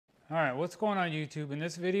All right, what's going on YouTube? In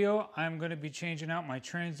this video, I'm going to be changing out my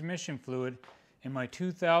transmission fluid in my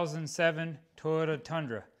 2007 Toyota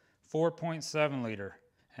Tundra 4.7 liter.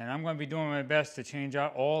 And I'm going to be doing my best to change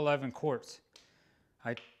out all 11 quarts.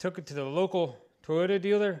 I took it to the local Toyota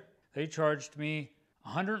dealer. They charged me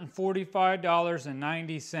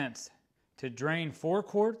 $145.90 to drain 4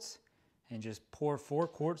 quarts and just pour 4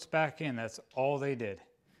 quarts back in. That's all they did.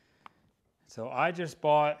 So I just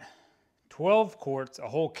bought 12 quarts, a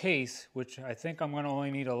whole case, which I think I'm going to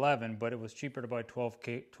only need 11, but it was cheaper to buy 12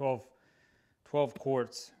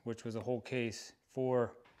 quarts, which was a whole case,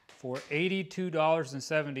 for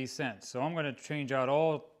 $82.70. So I'm going to change out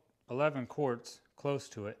all 11 quarts, close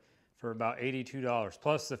to it, for about $82,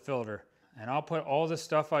 plus the filter. And I'll put all the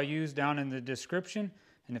stuff I use down in the description.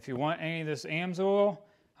 And if you want any of this AMSOIL,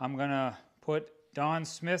 I'm going to put Don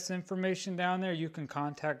Smith's information down there. You can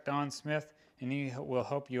contact Don Smith and he will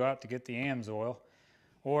help you out to get the AMSOIL.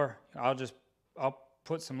 Or I'll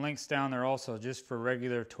put some links down there also just for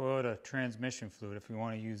regular Toyota transmission fluid if you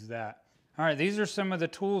want to use that. All right, these are some of the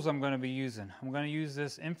tools I'm going to be using. I'm going to use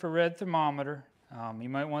this infrared thermometer. You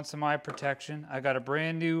might want some eye protection. I got a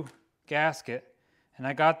brand new gasket, and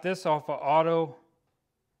I got this off of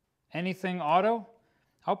Anything Auto.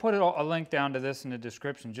 I'll put a link down to this in the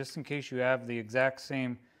description just in case you have the exact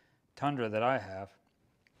same Tundra that I have.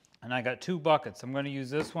 And I got 2 buckets. I'm going to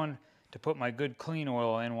use this one to put my good clean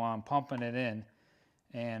oil in while I'm pumping it in.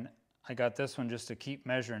 And I got this one just to keep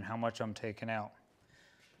measuring how much I'm taking out.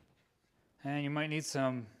 And you might need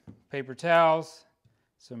some paper towels.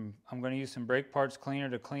 I'm going to use some brake parts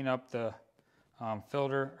cleaner to clean up the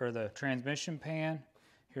filter or the transmission pan.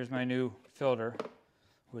 Here's my new filter,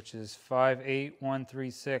 which is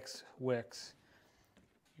 58136 Wicks.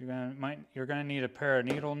 You're gonna need a pair of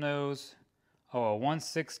needle nose, a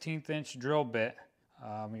 1/16 inch drill bit.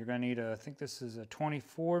 You're gonna need I think this is a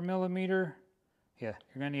 24 millimeter. Yeah,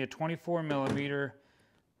 you're gonna need a 24 millimeter.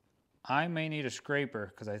 I may need a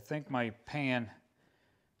scraper because I think my pan,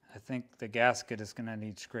 I think the gasket is gonna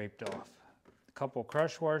need scraped off. A couple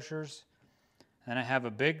crush washers. Then I have a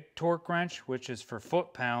big torque wrench, which is for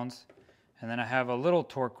foot-pounds. And then I have a little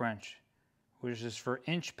torque wrench, which is for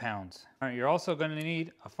inch-pounds. All right, you're also going to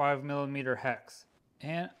need a 5 millimeter hex.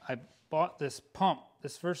 And I bought this pump.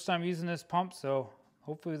 This is the first time using this pump, so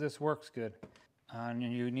hopefully this works good. And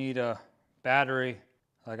you need a battery.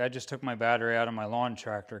 Like I just took my battery out of my lawn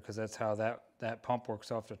tractor because that's how that pump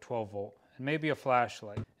works off the 12 volt. And maybe a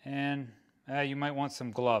flashlight. And you might want some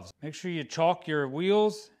gloves. Make sure you chalk your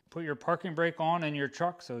wheels. Put your parking brake on in your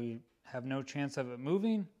truck so you have no chance of it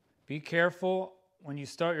moving. Be careful when you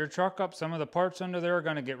start your truck up. Some of the parts under there are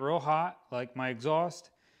going to get real hot, like my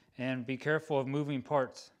exhaust, and be careful of moving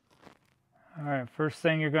parts. All right, first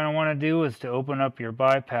thing you're going to want to do is to open up your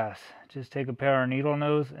bypass. Just take a pair of needle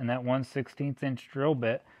nose and that 1/16 inch drill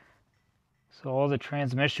bit, so all the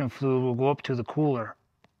transmission fluid will go up to the cooler.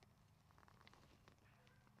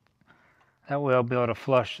 That way I'll be able to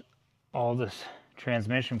flush all this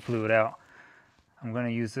transmission fluid out. I'm going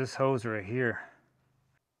to use this hose right here.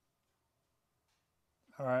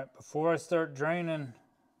 All right, before I start draining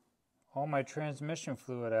all my transmission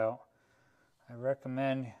fluid out, I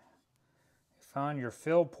recommend you find your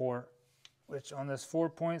fill port, which on this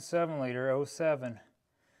 4.7 liter 07,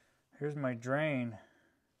 here's my drain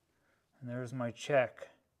and there's my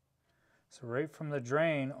check. So right from the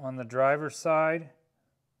drain on the driver's side,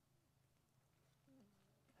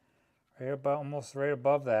 almost right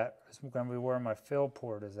above that is going to be where my fill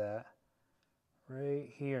port is at. Right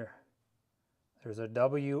here. There's a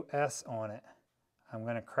WS on it. I'm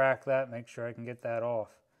going to crack that, make sure I can get that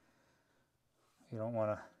off. You don't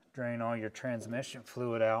want to drain all your transmission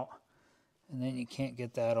fluid out and then you can't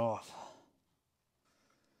get that off.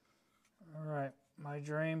 Alright, my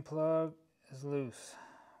drain plug is loose.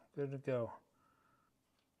 Good to go.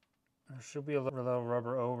 There should be a little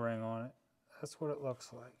rubber O-ring on it. That's what it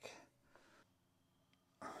looks like.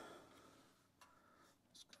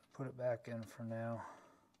 Put it back in for now.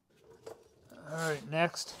 Alright,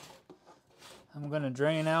 next I'm going to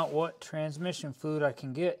drain out what transmission fluid I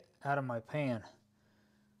can get out of my pan.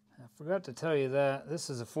 I forgot to tell you that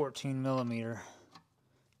this is a 14 millimeter.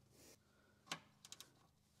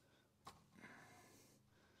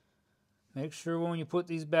 Make sure when you put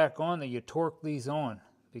these back on that you torque these on,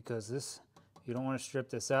 because you don't want to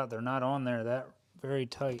strip this out. They're not on there that very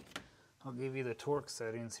tight. I'll give you the torque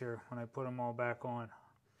settings here when I put them all back on.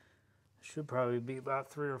 Should probably be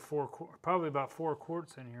about 3 or 4, probably about 4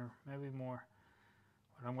 quarts in here, maybe more.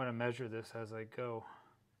 But I'm going to measure this as I go.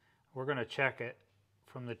 We're going to check it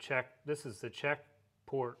from the check. This is the check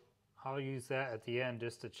port. I'll use that at the end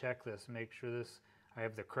just to check this, make sure this I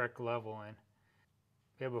have the correct level in.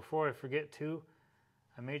 Yeah, before I forget too,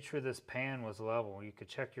 I made sure this pan was level. You could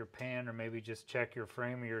check your pan or maybe just check your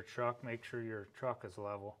frame of your truck, make sure your truck is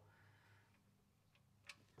level.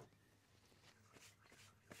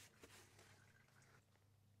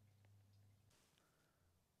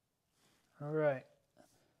 All right.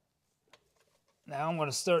 Now I'm going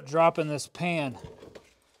to start dropping this pan.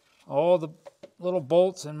 All the little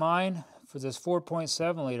bolts in mine for this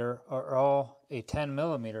 4.7 liter are all a 10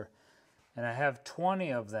 millimeter. And I have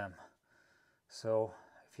 20 of them. So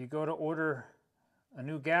if you go to order a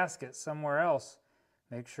new gasket somewhere else,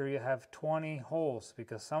 make sure you have 20 holes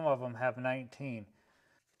because some of them have 19.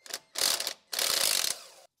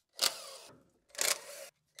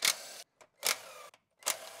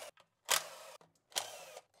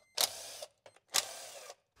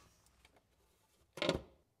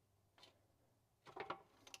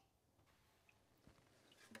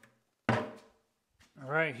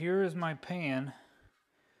 All right, here is my pan,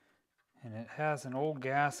 and it has an old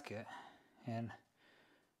gasket, and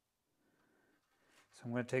so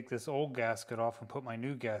I'm going to take this old gasket off and put my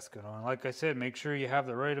new gasket on. Like I said, make sure you have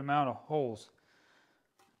the right amount of holes.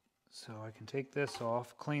 So I can take this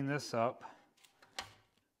off, clean this up.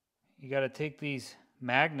 You got to take these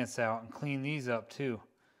magnets out and clean these up too.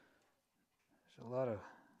 There's a lot of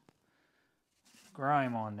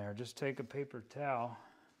grime on there. Just take a paper towel,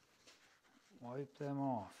 wipe them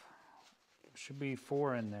off. There should be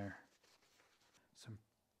 4 in there. Some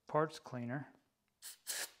parts cleaner.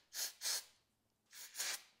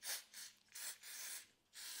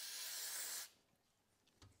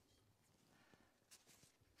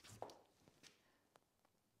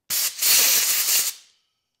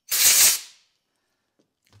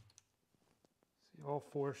 See, all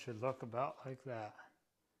 4 should look about like that.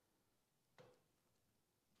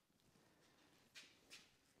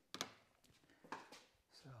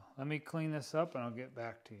 So let me clean this up and I'll get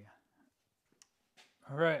back to you.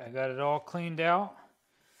 All right, I got it all cleaned out.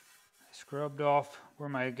 I scrubbed off where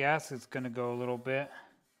my gasket's going to go a little bit.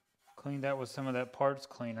 Cleaned that with some of that parts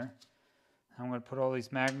cleaner. I'm going to put all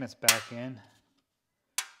these magnets back in.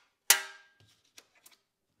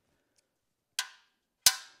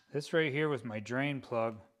 This right here was my drain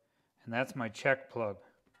plug, and that's my check plug.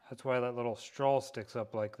 That's why that little straw sticks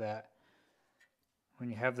up like that. When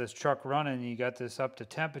you have this truck running, you got this up to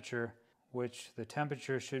temperature, which the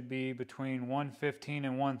temperature should be between 115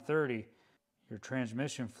 and 130. Your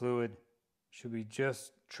transmission fluid should be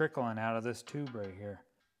just trickling out of this tube right here.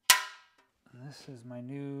 And this is my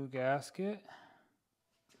new gasket.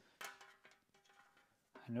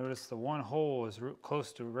 I noticed the one hole is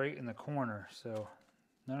close to right in the corner, so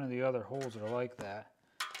none of the other holes are like that.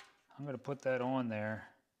 I'm going to put that on there.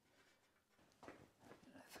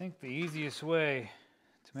 I think the easiest way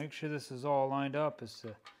to make sure this is all lined up is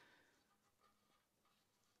to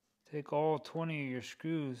take all 20 of your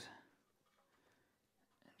screws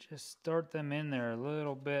and just start them in there a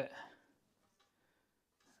little bit.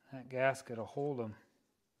 That gasket will hold them.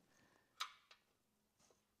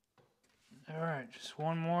 All right, just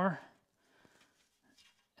one more.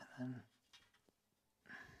 And then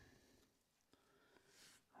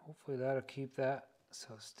hopefully that'll keep that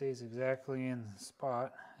so it stays exactly in the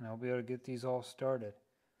spot, and I'll be able to get these all started.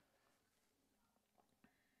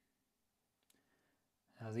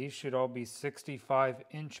 Now these should all be 65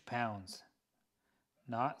 inch-pounds,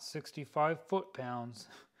 not 65 foot-pounds,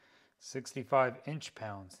 65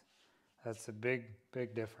 inch-pounds. That's a big,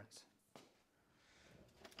 big difference.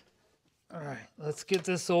 All right, let's get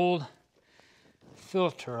this old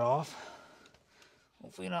filter off.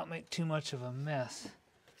 Hopefully not make too much of a mess.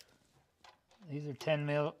 These are 10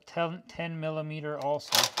 millimeter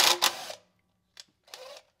also.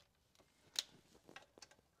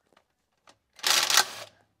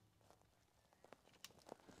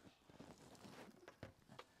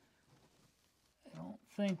 I don't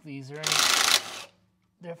think these are any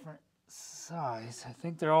different size. I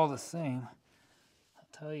think they're all the same. I'll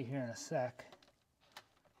tell you here in a sec.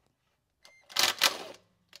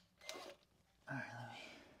 All right, let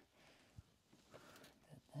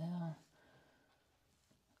me put that down.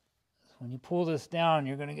 So when you pull this down,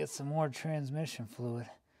 you're going to get some more transmission fluid.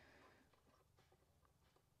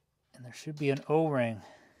 And there should be an O-ring.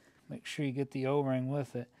 Make sure you get the O-ring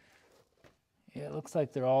with it. Yeah, it looks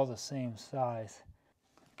like they're all the same size.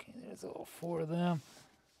 Okay, there's all 4 of them.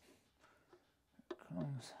 Here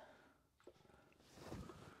comes.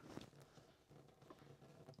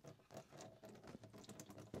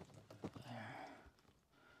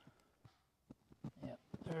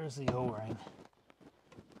 There's the O-ring.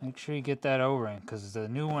 Make sure you get that O-ring because the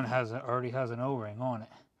new one already has an O-ring on it.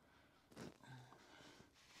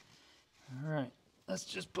 let's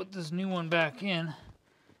just put this new one back in.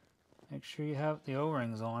 Make sure you have the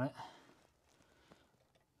O-rings on it.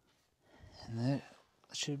 And that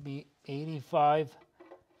should be 85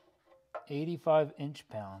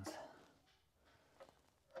 inch-pounds.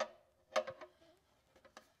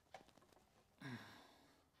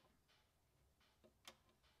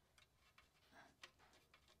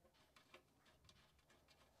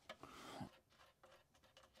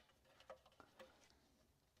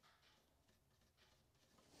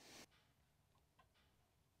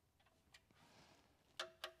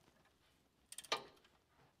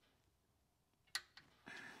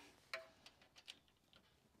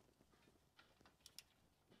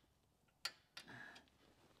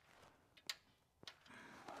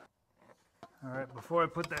 All right, before I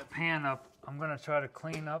put that pan up, I'm gonna try to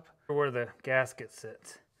clean up where the gasket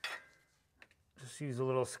sits. Just use a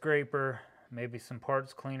little scraper, maybe some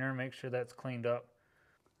parts cleaner, make sure that's cleaned up.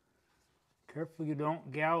 Careful you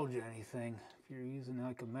don't gouge anything if you're using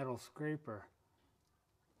like a metal scraper.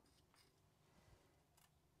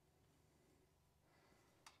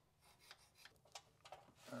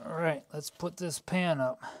 All right, let's put this pan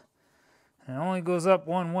up. And it only goes up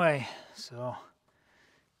one way, so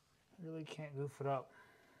really can't goof it up.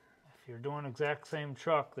 If you're doing exact same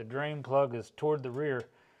truck, the drain plug is toward the rear.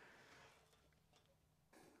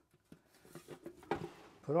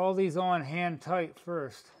 Put all these on hand tight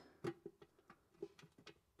first.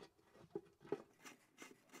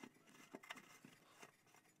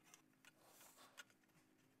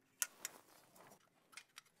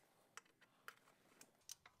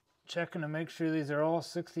 Checking to make sure these are all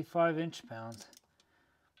 65 inch-pounds.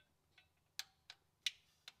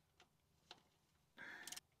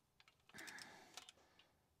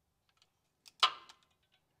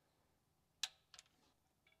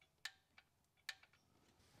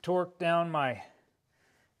 Torque down my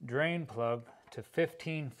drain plug to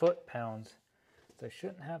 15 foot-pounds, so I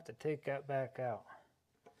shouldn't have to take that back out.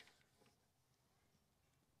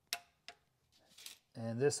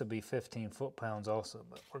 And this will be 15 foot-pounds also,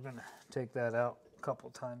 but we're gonna take that out a couple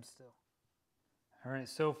times still. All right,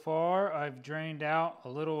 so far I've drained out a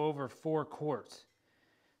little over 4 quarts.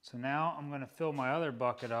 So now I'm gonna fill my other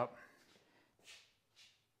bucket up,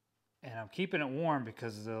 and I'm keeping it warm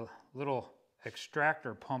because of the little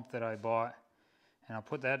extractor pump that I bought, and I'll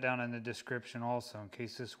put that down in the description also in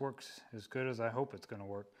case this works as good as I hope it's gonna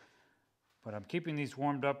work. But I'm keeping these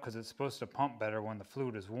warmed up because it's supposed to pump better when the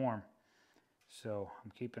fluid is warm. So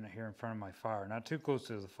I'm keeping it here in front of my fire, not too close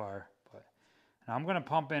to the fire. But now I'm gonna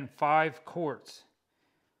pump in 5 quarts.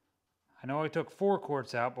 I know I took 4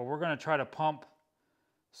 quarts out, but we're gonna try to pump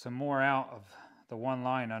some more out of the one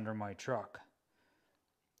line under my truck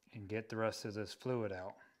and get the rest of this fluid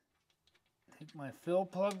out. Take my fill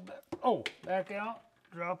plug back out,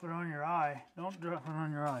 drop it on your eye. Don't drop it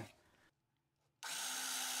on your eye.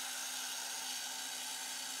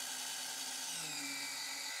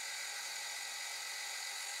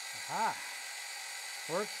 Aha!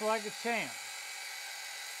 Works like a champ.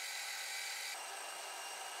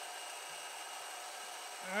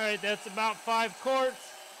 All right, that's about 5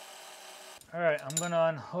 quarts. All right, I'm gonna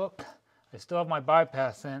unhook. I still have my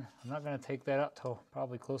bypass in. I'm not gonna take that out till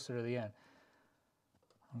probably closer to the end.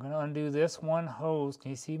 I'm gonna undo this one hose.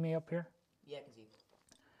 Can you see me up here? Yeah, I can see.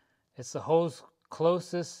 It's the hose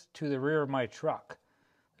closest to the rear of my truck.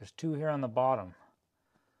 There's 2 here on the bottom.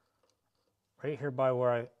 Right here by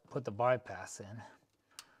where I put the bypass in.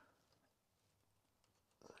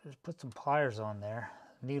 Just put some pliers on there,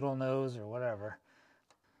 needle nose or whatever.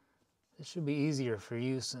 This should be easier for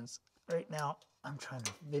you since right now I'm trying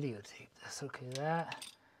to videotape this. Okay, that,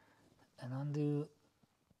 and undo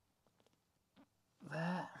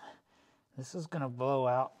that. This is gonna blow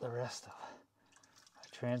out the rest of my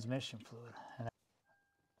transmission fluid.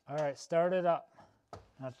 All right, start it up.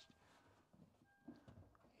 Now,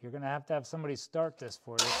 you're gonna have to have somebody start this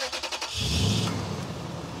for you.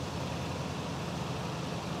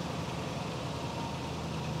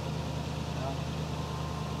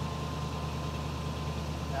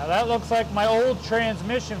 Now that looks like my old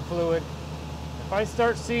transmission fluid. If I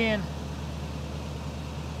start seeing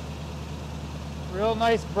real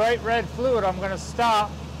nice bright red fluid, I'm gonna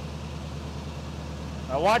stop.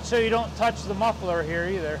 Now watch so you don't touch the muffler here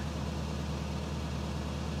either.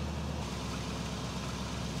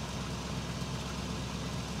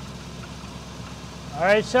 All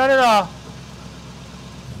right, shut it off.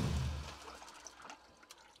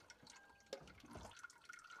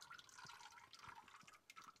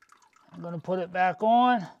 I'm gonna put it back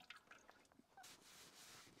on.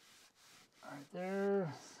 Right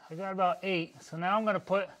there, I got about 8. So now I'm gonna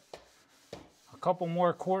put a couple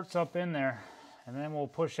more quarts up in there and then we'll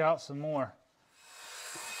push out some more.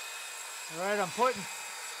 All right, I'm putting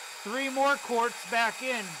 3 more quarts back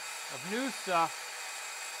in of new stuff.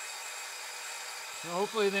 So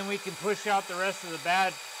hopefully then we can push out the rest of the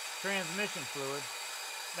bad transmission fluid.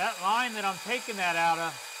 That line that I'm taking that out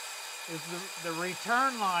of is the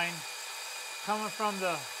return line coming from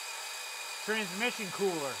the transmission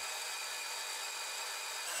cooler.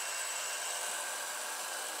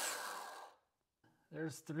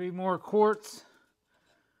 There's 3 more quarts.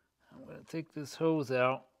 I'm going to take this hose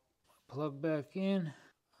out, plug back in.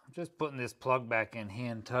 I'm just putting this plug back in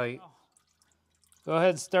hand tight. Go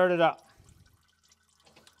ahead and start it up.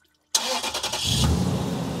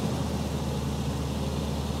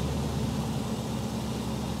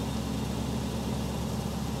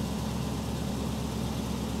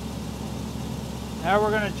 Now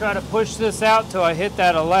we're going to try to push this out till I hit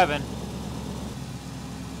that 11.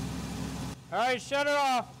 All right, shut it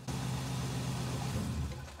off.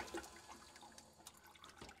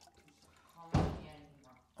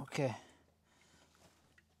 Okay.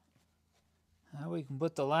 Now we can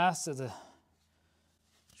put the last of the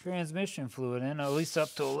transmission fluid in, at least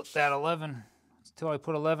up to that 11, until I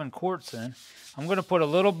put 11 quarts in. I'm going to put a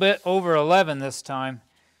little bit over 11 this time.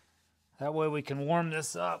 That way we can warm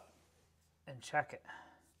this up and check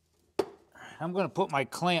it. I'm going to put my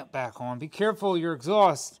clamp back on. Be careful, your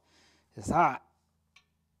exhaust is hot,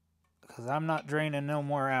 because I'm not draining no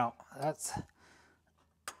more out. That's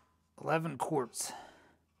 11 quarts.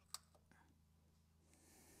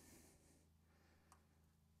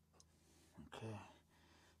 Okay.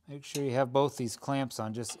 Make sure you have both these clamps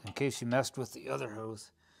on just in case you messed with the other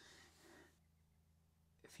hose.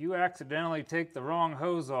 If you accidentally take the wrong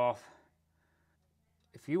hose off,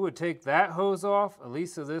 if you would take that hose off, at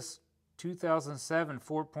least of this 2007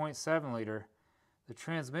 4.7 liter, the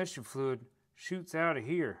transmission fluid shoots out of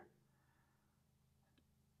here.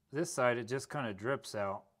 This side, it just kind of drips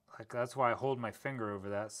out. Like, that's why I hold my finger over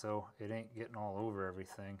that so it ain't getting all over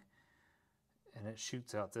everything. And it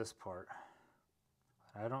shoots out this part.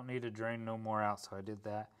 I don't need to drain no more out, so I did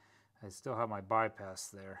that. I still have my bypass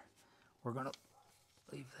there. We're gonna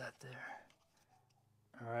leave that there.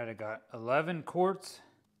 All right, I got 11 quarts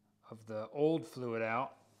of the old fluid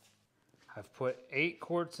out. I've put 8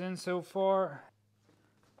 quarts in so far.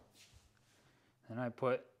 And I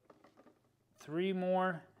put 3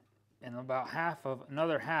 more and about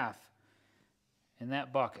another half in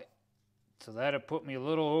that bucket. So that'll put me a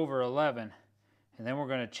little over 11. And then we're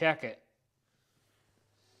going to check it.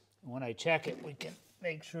 When I check it, we can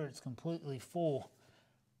make sure it's completely full.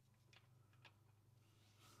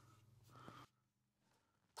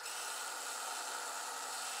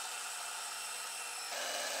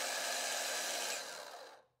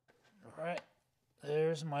 All right,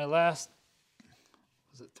 there's my last,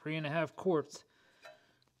 was it 3.5 quarts?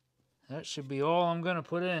 That should be all I'm going to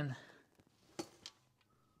put in.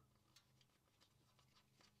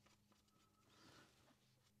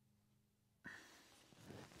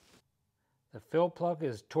 The fill plug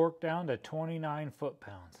is torqued down to 29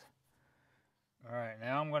 foot-pounds. All right,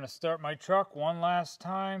 now I'm going to start my truck one last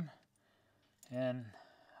time, and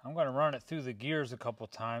I'm going to run it through the gears a couple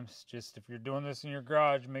times. Just if you're doing this in your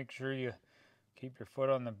garage, make sure you keep your foot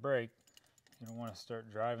on the brake. You don't want to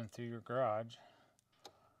start driving through your garage.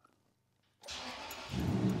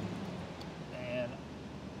 And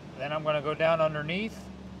then I'm going to go down underneath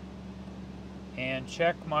and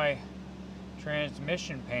check my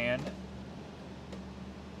transmission pan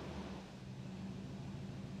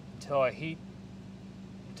until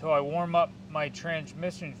I warm up my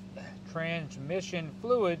transmission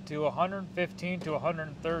fluid to 115 to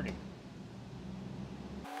 130.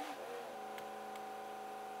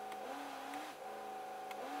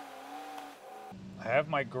 I have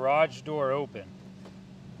my garage door open.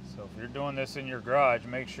 So if you're doing this in your garage,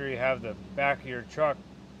 make sure you have the back of your truck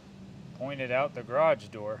pointed out the garage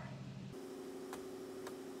door.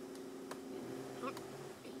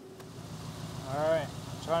 Alright,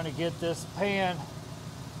 trying to get this pan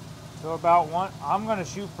to about I'm going to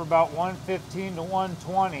shoot for about 115 to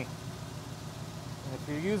 120. And if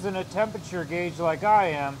you're using a temperature gauge like I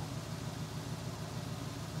am,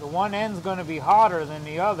 the one end's going to be hotter than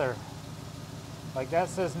the other. Like that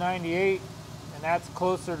says 98, and that's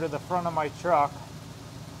closer to the front of my truck.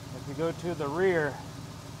 If you go to the rear,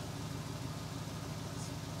 it's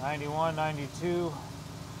 91, 92.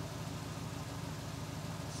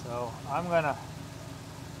 So I'm gonna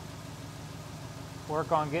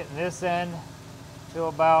work on getting this end to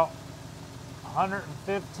about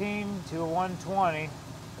 115 to 120, and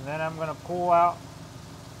then I'm gonna pull out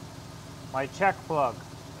my check plug,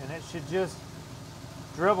 and it should just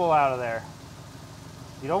dribble out of there.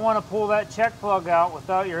 You don't want to pull that check plug out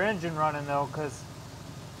without your engine running though, because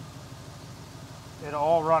it'll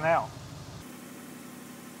all run out.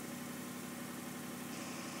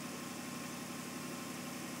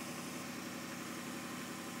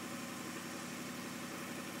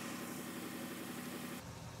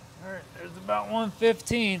 All right, there's about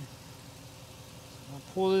 115. I'll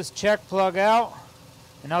pull this check plug out.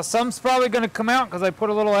 And now some's probably going to come out because I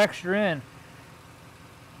put a little extra in.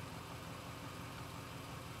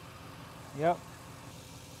 Yep.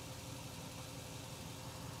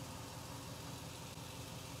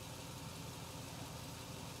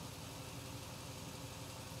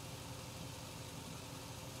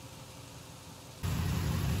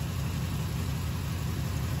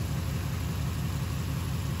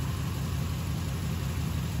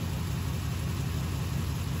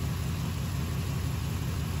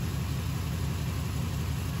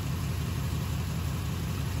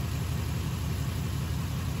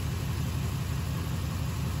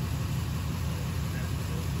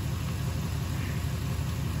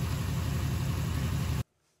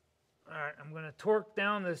 Alright, I'm going to torque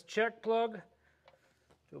down this check plug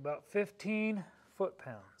to about 15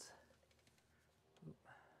 foot-pounds.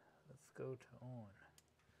 Let's go to on.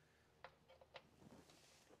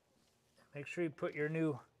 Make sure you put your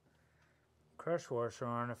new crush washer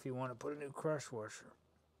on if you want to put a new crush washer.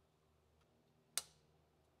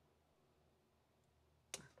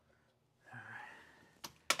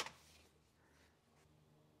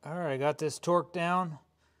 Alright, I got this torqued down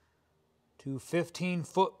to 15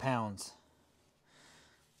 foot-pounds.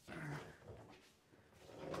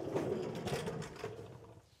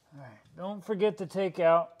 Alright, don't forget to take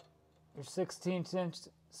out your 16-inch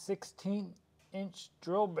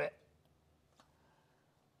drill bit.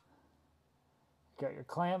 Got your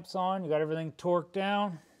clamps on, you got everything torqued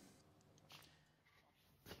down.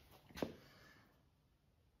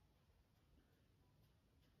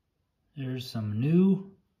 There's some new,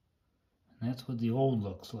 and that's what the old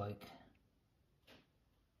looks like.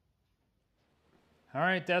 All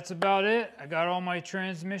right, that's about it. I got all my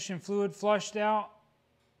transmission fluid flushed out,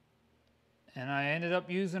 and I ended up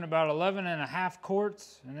using about 11.5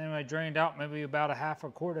 quarts, and then I drained out maybe about a half a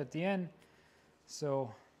quart at the end.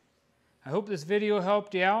 So I hope this video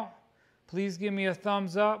helped you out. Please give me a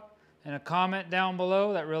thumbs up and a comment down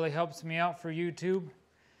below. That really helps me out for YouTube.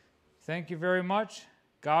 Thank you very much.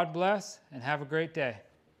 God bless, and have a great day.